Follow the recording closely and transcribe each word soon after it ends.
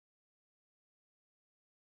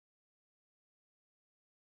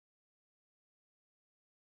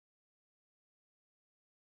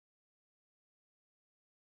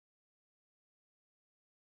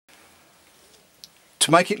To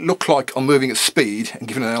make it look like I'm moving at speed and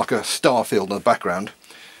giving it like a star field in the background,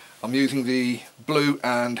 I'm using the blue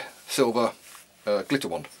and silver glitter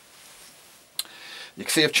wand. You can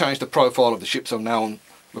see I've changed the profile of the ship, so now I'm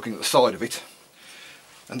looking at the side of it,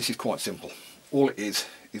 and this is quite simple. All it is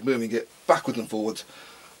moving it backwards and forwards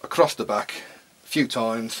across the back a few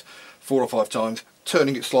times, 4 or 5 times,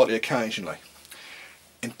 turning it slightly occasionally.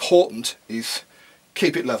 Important is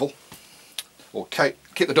keep it level, or keep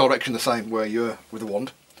the direction the same where you're with the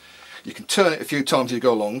wand. You can turn it a few times as you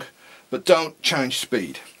go along, but don't change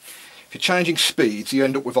speed. If you're changing speeds, you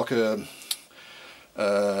end up with like a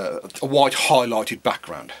white highlighted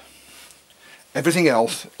background. Everything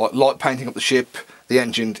else, like light painting up the ship, the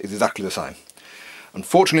engine, is exactly the same.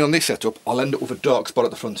 Unfortunately on this setup, I'll end up with a dark spot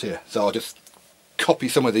at the front here, so I'll just copy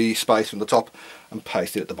some of the space from the top and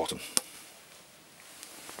paste it at the bottom.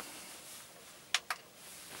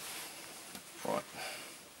 Right,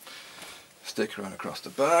 stick around across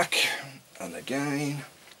the back, and again,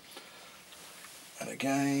 and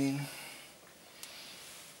again.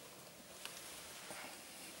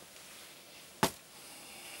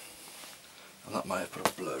 And that may have put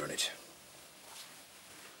a blur in it.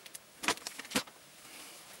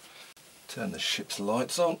 Turn the ship's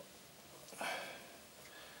lights on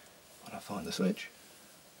when I find the switch.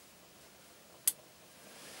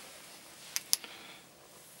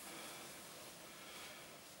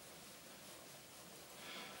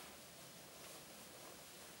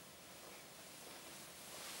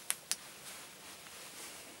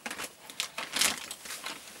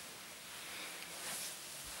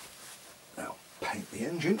 Now paint the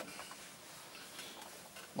engine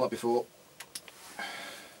like before,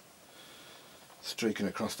 streaking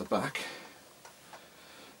across the back.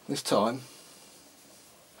 This time,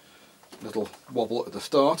 little wobble at the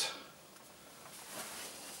start,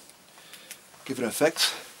 give it an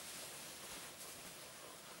effect,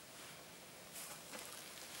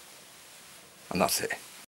 and that's it.